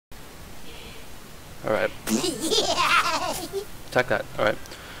Alright. Attack that. Alright.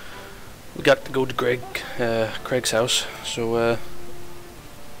 We got to go to Craig's house, so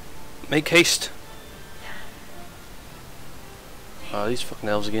make haste. Oh, these fucking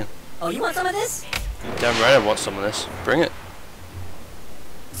elves again. Oh, you want some of this? Damn right I want some of this. Bring it.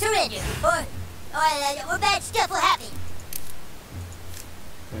 Surrender, or bad stuff will happen.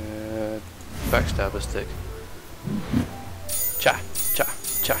 Backstab a stick. Cha, cha,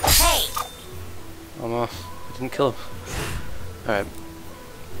 cha. Hey! Oh no, I didn't kill him. Alright.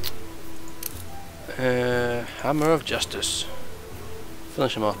 Hammer of Justice.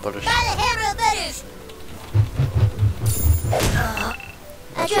 Finish him off, Butters. By the hammer of Butters!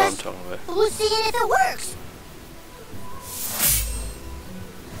 That's what I'm talking about. We'll see if it works.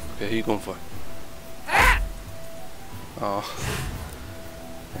 Okay, who you going for? Oh.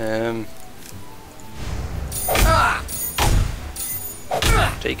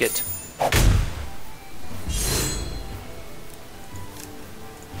 Take it.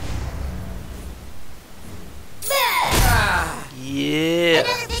 Yeah!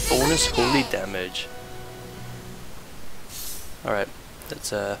 Bonus holy damage. Alright,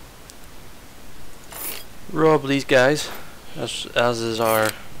 let's rob these guys, as is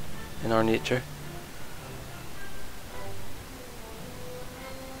in our nature.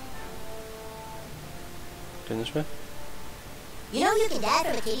 Going this way? You know you can die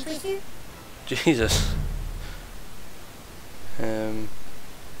from a titty twister? Jesus.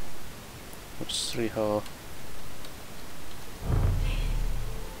 What's 3 hole?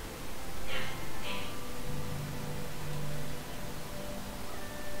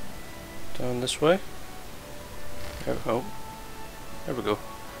 Down this way. There we go. There we go.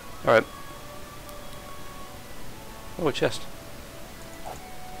 Alright. Oh, a chest.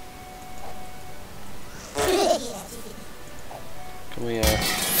 Can we,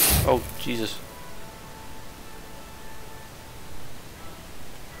 oh, Jesus.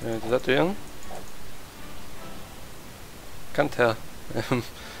 Did that do anything? Can't tell. We're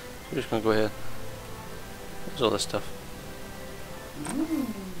just gonna go ahead. What's all this stuff?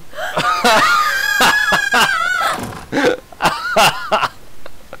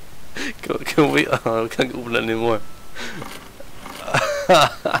 Can we? Oh, we can't open it anymore.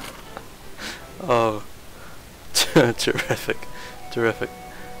 Oh, terrific, terrific.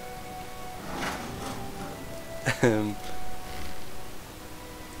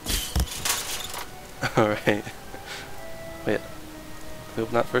 All right. Wait. Can we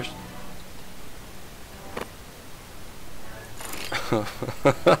open that first?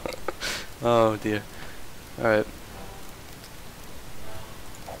 Oh dear. Alright.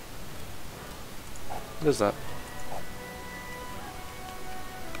 What is that?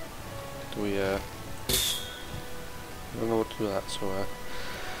 Do we I don't know what to do with that, so I'll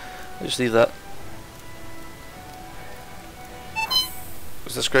just leave that.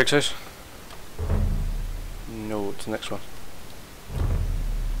 Is this Greg's house? No, it's the next one.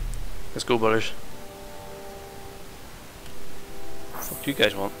 Let's go, Butters. What do you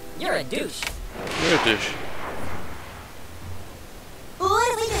guys want? You're a douche. You're a douche. Well,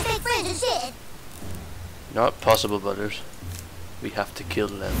 what if we just make friends instead? Not possible, Butters. We have to kill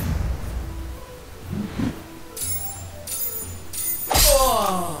them.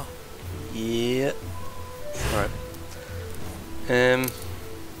 Oh. Yeah. Alright.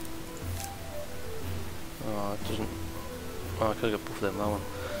 Oh, it doesn't. Oh, I could have got both of them, that one.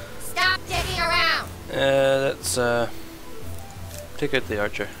 Stop dicking around! Let's take out the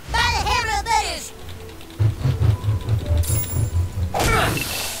archer. By the hammer of Butters!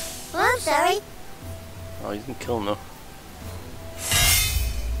 Well, I'm sorry. Oh, you didn't kill him though.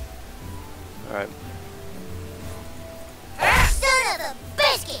 Alright. Son of a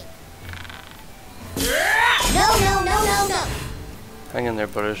biscuit! No, no, no, no, no! Hang in there,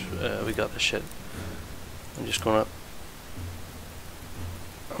 Butters. We got this shit. I'm just going up.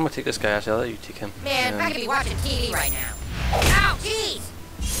 I'm gonna take this guy actually, I'll let you take him. Man, I could be watching TV right now. Ow, jeez!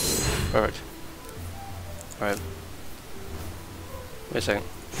 Perfect. Alright. Wait a second.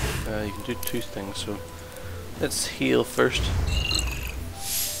 You can do 2 things, so let's heal first.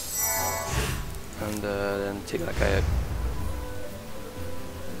 And then take that guy out.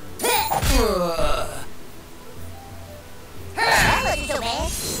 That wasn't so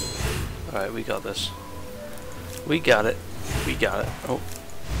bad. Alright, we got this. We got it. We got it. Oh.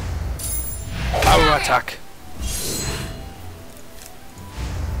 Power attack!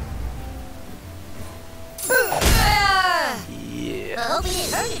 Yeah. I hope he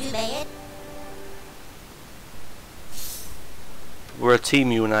didn't hurt you too bad. We're a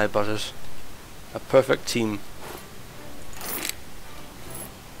team, you and I, Butters. A perfect team.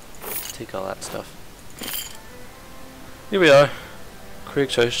 Take all that stuff. Here we are.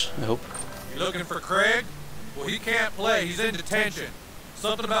 Craig's house, I hope. You looking for Craig? Well, he can't play. He's in detention.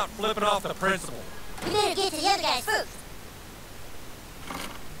 Something about flipping off the principal. We better get to the other guys first.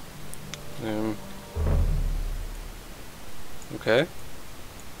 Okay.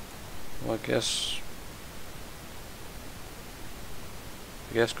 Well, I guess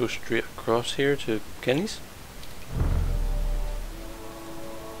go straight across here to Kenny's.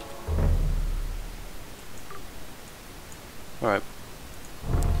 Alright.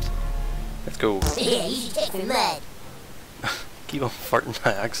 Let's go. Yeah, you should take some mud. Keep on farting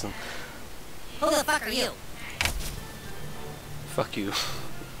by accident. Who the fuck are you? Fuck you.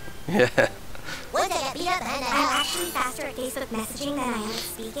 Yeah. Once I got beat up behind that I'm house. actually faster at Facebook messaging than I am at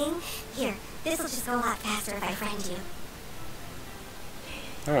speaking. Here, this will just go a lot faster if I friend you.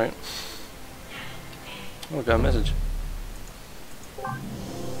 Alright. Oh, I got a message.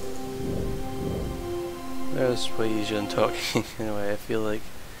 There's way easier than talking. Anyway, I feel like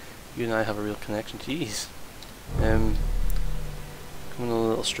you and I have a real connection. Jeez. Coming a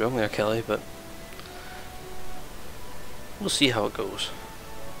little strong there, Kelly, but we'll see how it goes.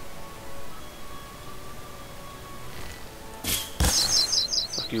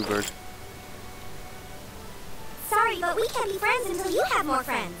 Fuck you, bird. Sorry, but we can't be friends until you have more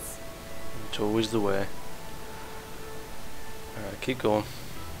friends. It's always the way. Alright, keep going.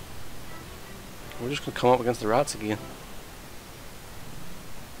 We're just gonna come up against the rats again.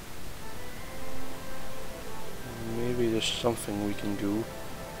 Maybe there's something we can do.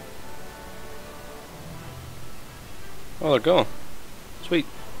 Oh, they're gone. Sweet.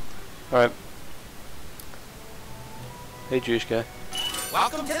 Alright. Hey, Jewish guy.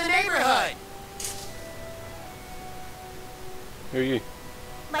 Welcome to the neighborhood. Who are you?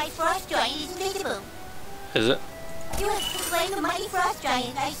 My frost giant is invisible. Is it? You have slain the mighty frost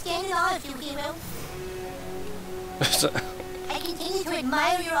giant. I stand in awe of you, hero. I continue to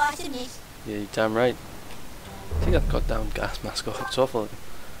admire your awesomeness. Yeah, you're damn right. Take that goddamn gas mask off. It's awful.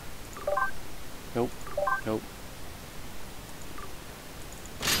 Nope. Nope.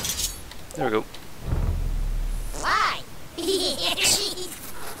 There we go. Fly!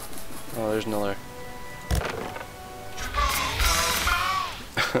 Oh, there's another.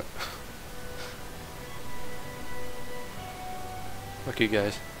 Fuck you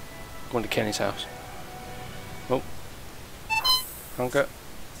guys. Going to Kenny's house. Oh. Honka.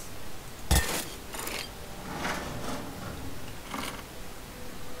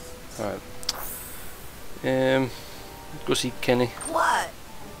 Alright. Let's go see Kenny. What?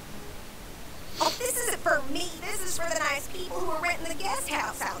 Oh, this isn't for me. This is for the nice people who are renting the guest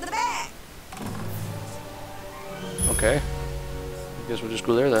house out in the back. Okay. I guess we'll just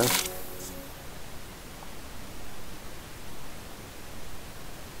go there then.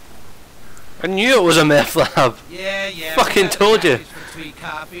 I knew it was a meth lab. Yeah. Fucking told you. For sweet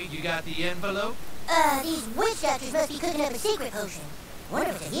coffee. You got the envelope? These witch doctors must be cooking up a secret potion.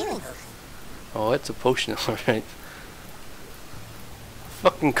 Wonder if it's a healing potion. Oh, it's a potion, alright.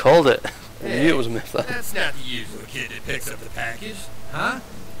 Fucking called it. I knew it was a meth lab. That's not the usual kid that picks up the package. Huh?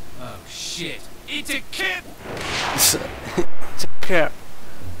 Oh, shit. It's a kid! It's a cat.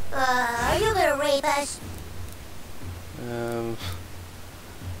 Are you gonna rape us?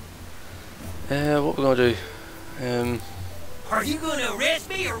 What we're gonna do? Are you gonna arrest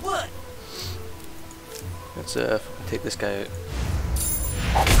me or what? Let's fucking take this guy out.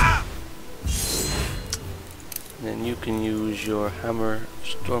 Ah! And then you can use your hammer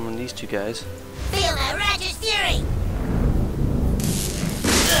storming these two guys. Feel my righteous fury!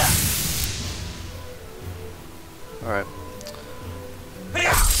 Alright.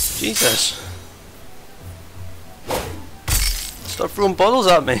 Hey-ya! Jesus! Stop throwing bottles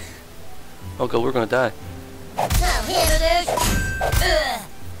at me! Oh god, we're gonna die. Now handle this!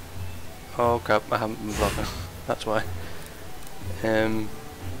 Oh crap, I haven't been blocking. That's why.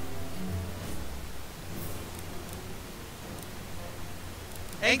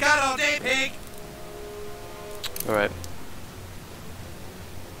 Ain't got all day, pig! Alright.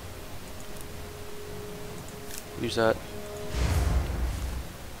 Use that.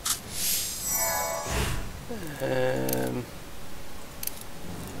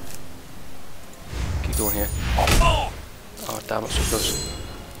 Keep going here. Oh! Oh damn it, so close.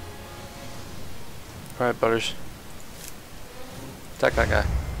 Alright, Butters. Attack that guy.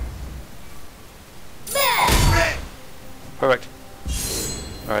 Perfect.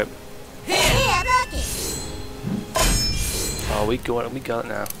 Alright. Yeah, block it! Oh, we got it. We got it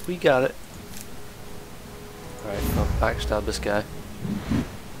now. We got it. Alright, I'll backstab this guy.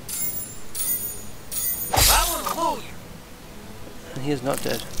 I wanna hold you. And he is not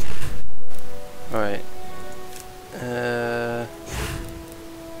dead. Alright.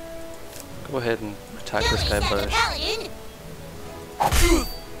 Go ahead and attack this guy first. Paladin.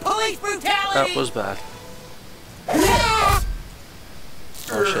 Police brutality! That was bad.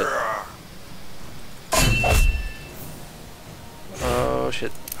 Oh shit. Oh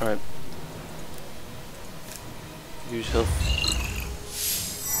shit. Alright. Use health.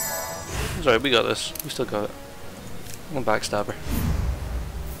 It's alright, we got this. We still got it. I'm gonna backstab her.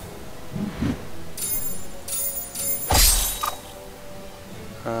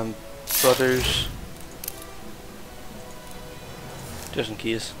 Brothers. Just in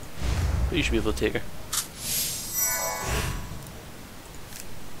case. But you should be able to take her.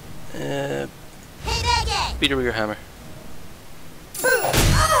 Hey, bad guy. Beat her with your hammer.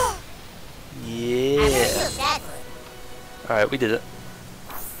 I'm Yeah. not so sad for it. Alright, we did it.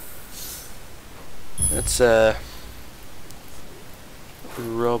 Let's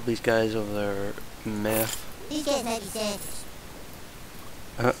rob these guys of their meth. These guys might be Santas.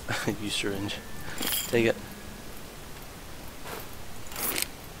 Use syringe. Take it.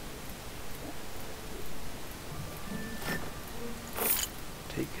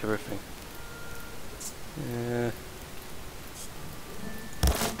 Take everything.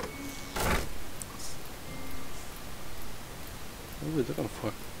 What are we looking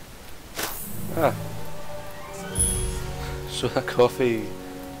for? Ah. So that coffee,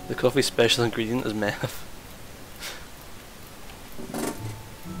 the coffee special ingredient is meth.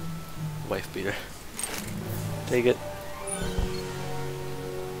 Wife beater. Take it.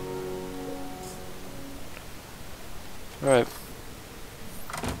 Alright.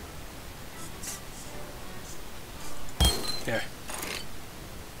 Here.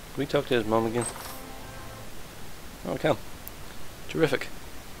 Can we talk to his mom again? Oh, we can. Terrific.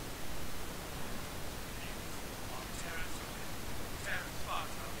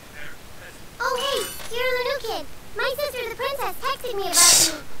 Oh, hey, you're the new kid. My sister, the princess, texted me about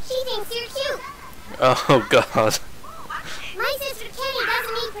you. She thinks you're cute. Oh god. My sister, Kenny,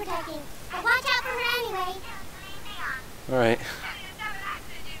 doesn't need protecting. But watch out for her anyway. Alright.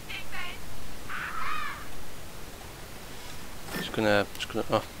 Just gonna,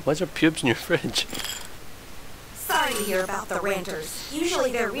 oh, why is there pubes in your fridge? Sorry to hear about the renters.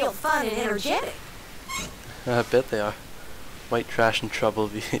 Usually they're real fun and energetic. I bet they are. White Trash and Trouble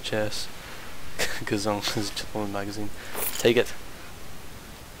VHS. Gazong is Gentleman Magazine. Take it.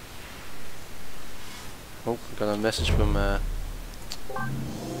 Oh, got a message from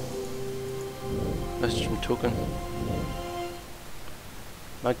Token.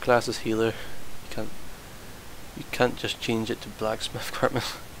 My class is healer. You can't just change it to blacksmith, Cartman.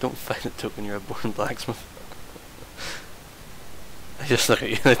 Don't fight it, Token. You're a born blacksmith. I just look at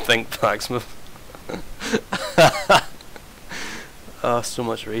you and I think blacksmith. Oh, so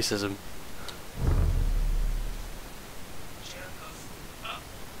much racism.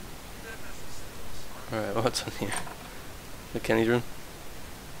 Alright, what's on here? The Kenny's room.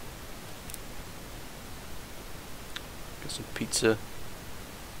 Got some pizza.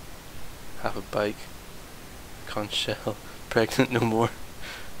 Half a bike. Conch shell. Pregnant no more.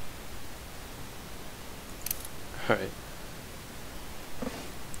 Alright.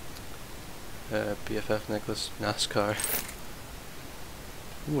 BFF necklace. NASCAR.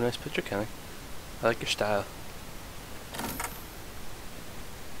 Ooh, nice picture, Kenny. I like your style.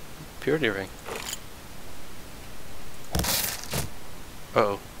 Purity ring.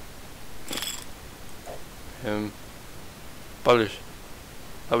 Uh oh. Butters.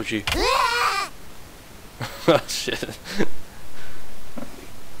 How was you? Oh shit.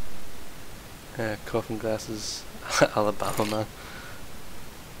 Coffin glasses. Alabama man.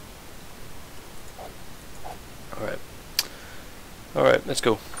 Alright. Alright, let's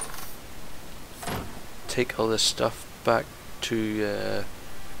go. Take all this stuff back to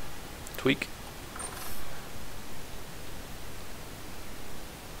Tweak.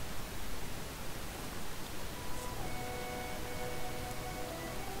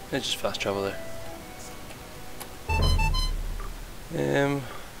 Let's just fast travel there.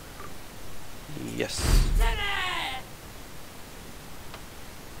 Yes.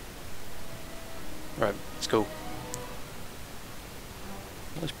 Right, let's go.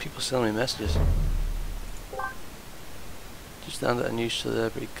 There's people sending me messages. Just landed a new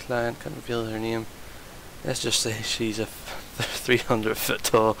celebrity client, can't reveal her name. Let's just say she's a 300 foot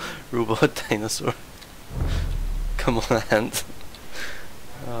tall robot dinosaur. Come on, a hint.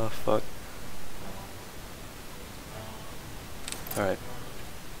 Oh fuck. Alright.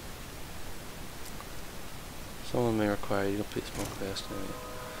 Someone may require you to complete a small quest.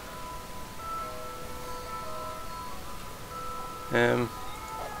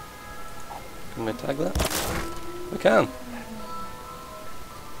 Can we tag that? I can.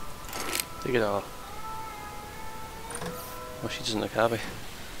 Take it all. Oh, she doesn't look happy.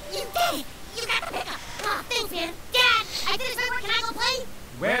 You did it! You got the pickup! Oh, thanks, man. Dad, I finished my work. Can I go play?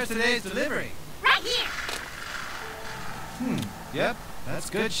 Where's today's delivery? Right here! Yep, that's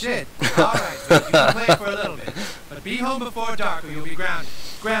good shit. Alright, so you can play for a little bit. But be home before dark or you'll be grounded.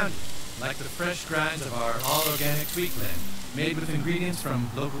 Grounded. Like the fresh grinds of our all-organic tweak blend, made with ingredients from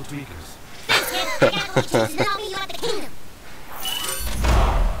local tweakers. Thanks, man. I gotta go to Kansas, then I'll meet you at the kingdom.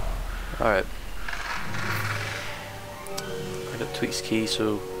 Alright. I got Tweak's key,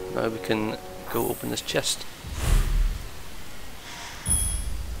 so now we can go open this chest.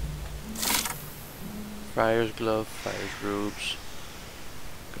 Friar's glove, friar's robes,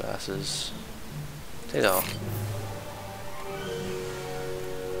 glasses. Take it all.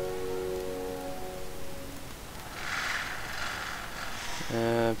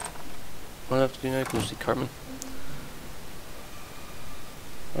 What do I have to do now? Go see Cartman.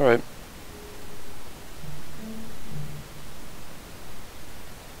 Alright.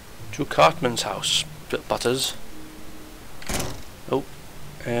 To Cartman's house, Butters. Oh.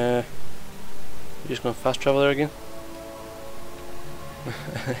 We're just gonna fast travel there again?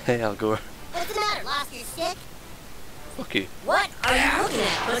 Hey, Al Gore. What's the matter? Lost your stick? Fuck you. What are you looking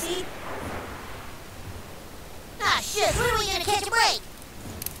at, pussy? Ah, shit. When are we gonna catch a break?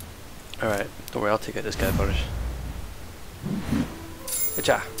 Alright, don't worry, I'll take out this guy, Butters.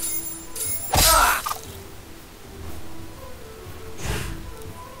 Gotcha.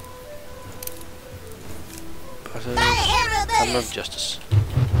 Butters. Hammer of Justice.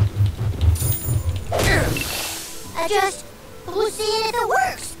 I just was seeing if it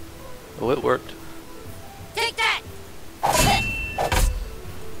works. Oh, it worked. Take that! Alright.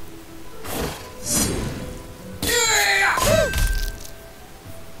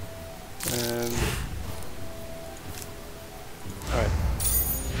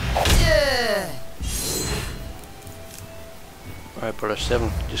 Alright, brother,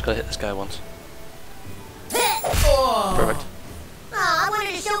 7. Just gotta hit this guy once. Perfect. Oh, I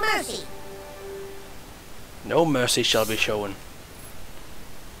wanted to show mercy. No mercy shall be shown.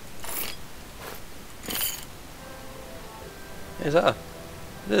 Is that?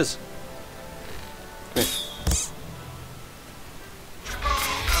 It is. Come here.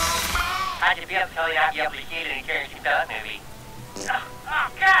 How'd you feel telling out the application and carrying some dog movie?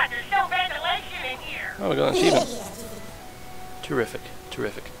 Oh God, there's no ventilation in here. Oh, we got an achievement. Terrific,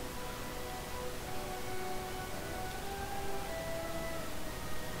 terrific.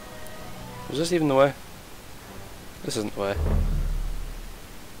 Was this even the way? This isn't the way.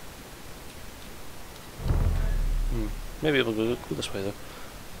 Maybe it'll go this way though.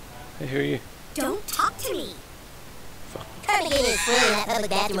 Hey, who are you? Don't talk to me. Fuck. Trying to get in swim in that public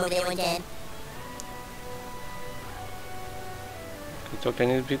bathroom over there one time. Can you talk to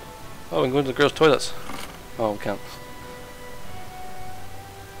any of the people? Oh, we can go into the girls' toilets. Oh, we can't.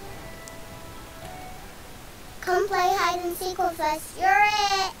 Come play hide and seek with us. You're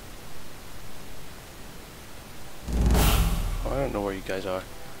it. Oh, I don't know where you guys are.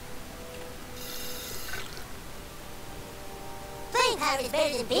 Playing pirate is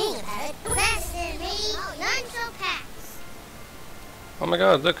better than being a pirate. Faster than me. Oh, none shall pass. Oh my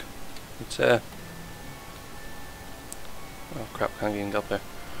god, look. It's oh crap, can't get up there.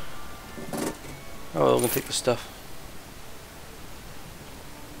 Oh well, we're gonna take the stuff.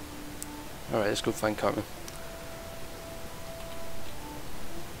 Alright, let's go find Cartman.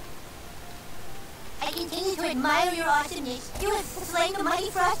 I continue to admire your awesomeness. You have slain the mighty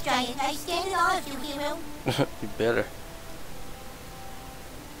frost giant. I stand in awe of you, hero. You better.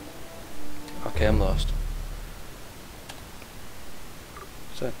 Okay, I'm lost.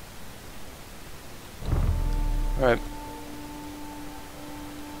 What's that? Alright.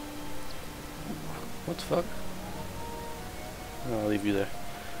 What the fuck? Oh, I'll leave you there.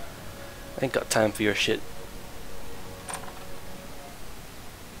 I ain't got time for your shit.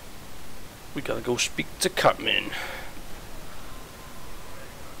 We gotta go speak to Cartman.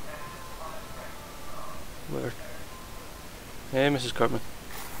 Where? Hey, Mrs. Cartman.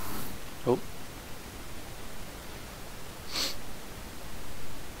 Oh.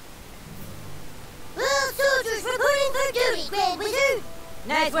 Well, soldiers reporting for duty, Grand Wizard.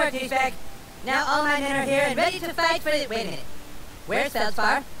 Nice work, douchebag. Now all my men are here and ready to fight for the... Wait a minute. Where's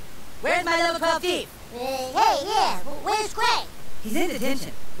Feldspar? Where's my level 12 thief? Hey, yeah. Where's Craig? He's in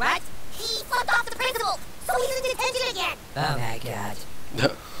detention. What? He flipped off the principal, so he's in detention again. Oh my god.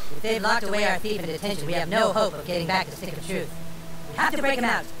 If they've locked away our thief in detention, we have no hope of getting back the stick of truth. We have to break him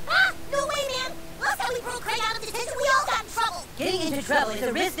out. Ah, no way, man. Last time we broke Craig out of detention, we all got in trouble. Getting into trouble is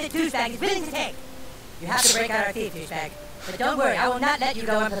a risk that douchebag is willing to take. You have to break out our teeth, douchebag. But don't worry, I will not let you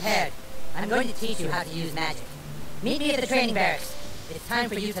go unprepared. I'm going to teach you how to use magic. Meet me at the training barracks. It's time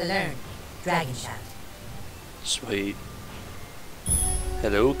for you to learn Dragon Shout. Sweet.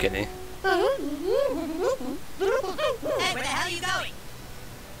 Hello, Kenny. Hey, where the hell are you going?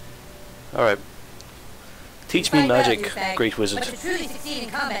 Alright. Teach me Find out, magic, douchebag. great wizard. But to truly succeed in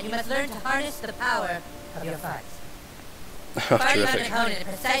combat, you must learn to harness the power of your farts. Oh, Farting on an terrific. opponent at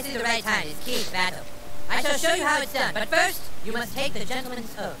precisely the right time is key to battle. I shall show you how it's done, but first, you must take the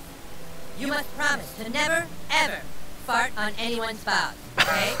gentleman's oath. You must promise to never, ever fart on anyone's balls,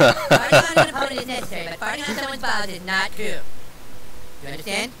 okay? Farting on an opponent is necessary, but farting on someone's balls is not true. You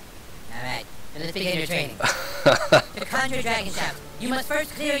understand? Alright, then let's begin your training. To conjure Dragon Shout, you must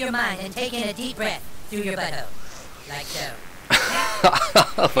first clear your mind and take in a deep breath through your butthole. Like so.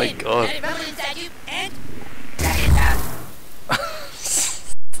 Oh my In, god. let it rumble inside you, and Dragon Shout.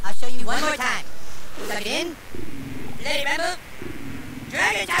 I'll show you one more time. Suck it in. Let it rumble.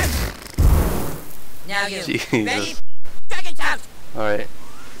 Dragon Shout. Now you. Jesus. Ready? Dragon Shout. Alright.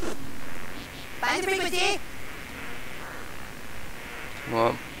 Find the frequency. Come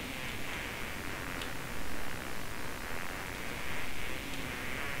on.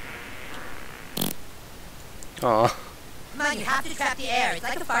 Aw. Come on, you have to trap the air. It's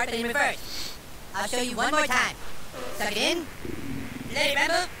like a fart, but in reverse. I'll show you one more time. Suck it in. Let it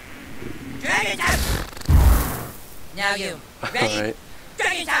rumble. Dragon Shout. Now you. Ready? Alright.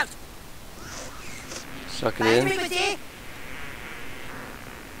 Dragon Shout. Suck it Find the in. frequency.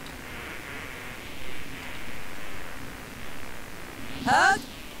 Hold.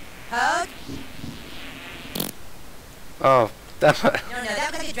 Hold. Oh, damn it. No,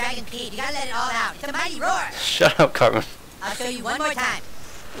 that was like a dragon peed. You gotta let it all out. It's a mighty roar. Shut up, Cartman. I'll show you one more time.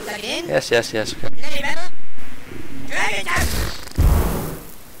 Suck it in. Yes, yes, yes. Okay. Let it rumble. Dragon Shout.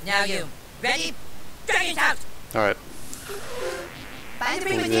 Now you. Ready? Dragon Shout. Alright. Find the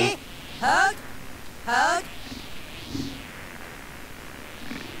Breathe frequency. in. Hold. Hold.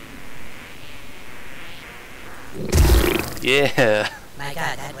 Yeah. My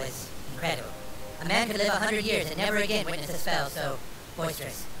god, that was incredible. A man could live 100 years and never again witness a spell so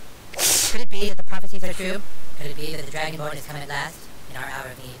boisterous. Could it be that the prophecies are true? Could it be that the Dragonborn has come at last, in our hour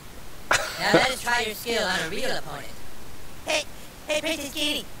of need? Now let us try your skill on a real opponent. Hey, Princess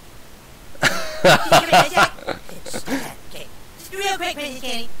Kenny! Can you give me a sec? Okay, just real quick, Princess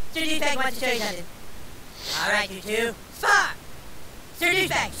Kenny. Sir Douchebag wants to show you something. Alright, you two, spar! Sir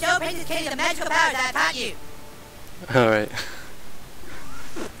Douchebag, show Princess Kenny the magical powers I taught you! Alright.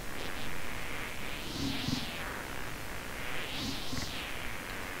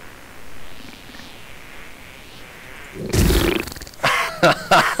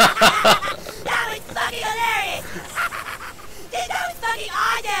 That was fucking hilarious! That was fucking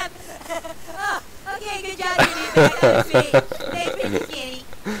awesome! Oh, okay, good job, you douchebag. That was sweet. Thanks, Princess Kenny.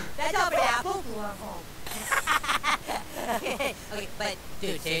 That's all for now. Okay, but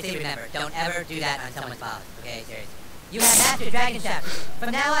dude, seriously, remember, don't ever do that on someone's balls. Okay, seriously. You have mastered Dragon Shout.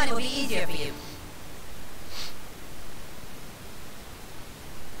 From now on, it will be easier for you.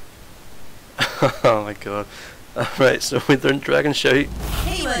 Oh my god. Alright, so we learned Dragon Shout.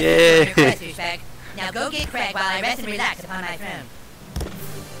 Kenny was Yay. your request, douchebag. Now go get Craig while I rest and relax upon my throne.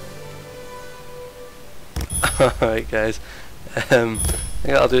 Alright guys. I think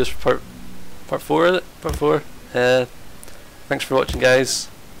that'll do this for part 4, is it? Part 4. Thanks for watching guys.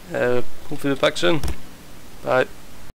 Hopefully we'll be back soon. Bye.